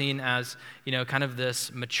is seen as, kind of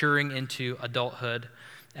this maturing into adulthood,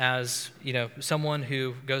 as, someone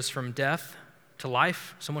who goes from death to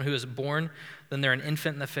life, someone who is born, then they're an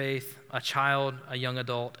infant in the faith, a child, a young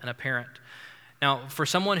adult, and a parent. Now, for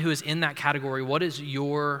someone who is in that category, what is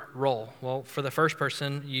your role? Well, for the first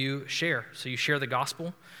person, you share. So you share the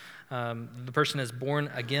gospel. The person is born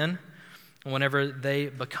again. Whenever they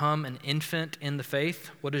become an infant in the faith,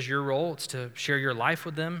 what is your role? It's to share your life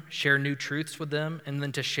with them, share new truths with them, and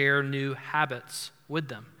then to share new habits with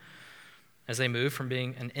them. As they move from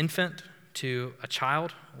being an infant to a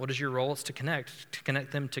child, what is your role? It's to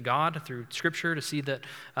connect them to God through Scripture, to see that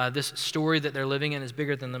this story that they're living in is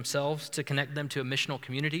bigger than themselves, to connect them to a missional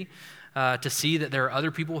community, to see that there are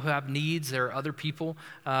other people who have needs, there are other people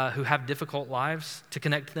who have difficult lives, to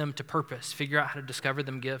connect them to purpose, figure out how to discover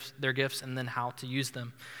their gifts, and then how to use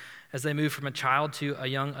them. As they move from a child to a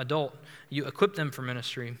young adult, you equip them for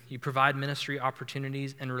ministry. You provide ministry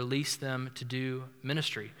opportunities and release them to do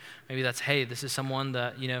ministry. Maybe that's, hey, this is someone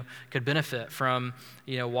that, could benefit from,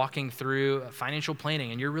 walking through financial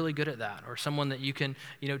planning, and you're really good at that. Or someone that you can,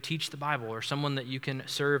 teach the Bible, or someone that you can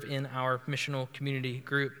serve in our missional community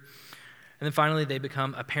group. And then finally, they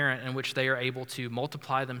become a parent in which they are able to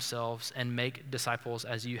multiply themselves and make disciples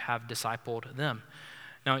as you have discipled them.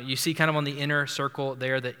 Now, you see kind of on the inner circle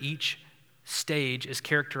there that each stage is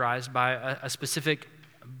characterized by a specific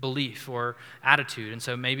belief or attitude. And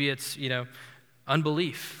so maybe it's,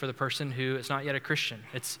 unbelief for the person who is not yet a Christian.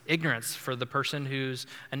 It's ignorance for the person who's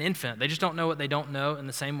an infant. They just don't know what they don't know in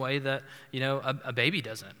the same way that, a baby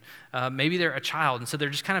doesn't. Maybe they're a child, and so they're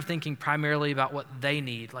just kind of thinking primarily about what they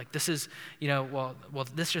need. Like this is, well,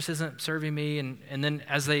 this just isn't serving me. And then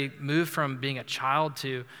as they move from being a child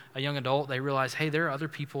to a young adult, they realize, hey, there are other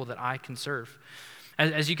people that I can serve.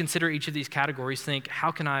 As you consider each of these categories, think,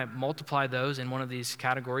 how can I multiply those in one of these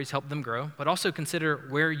categories, help them grow, but also consider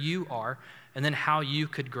where you are and then how you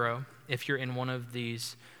could grow if you're in one of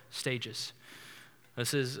these stages.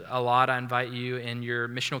 This is a lot. I invite you in your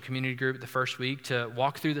missional community group the first week to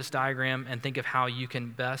walk through this diagram and think of how you can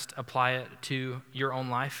best apply it to your own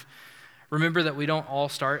life. Remember that we don't all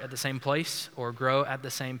start at the same place or grow at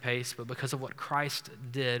the same pace, but because of what Christ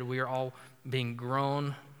did, we are all being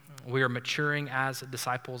grown. We are maturing as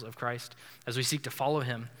disciples of Christ. As we seek to follow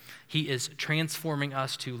him, he is transforming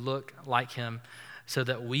us to look like him so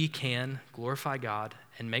that we can glorify God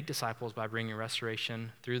and make disciples by bringing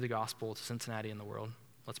restoration through the gospel to Cincinnati and the world.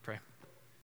 Let's pray.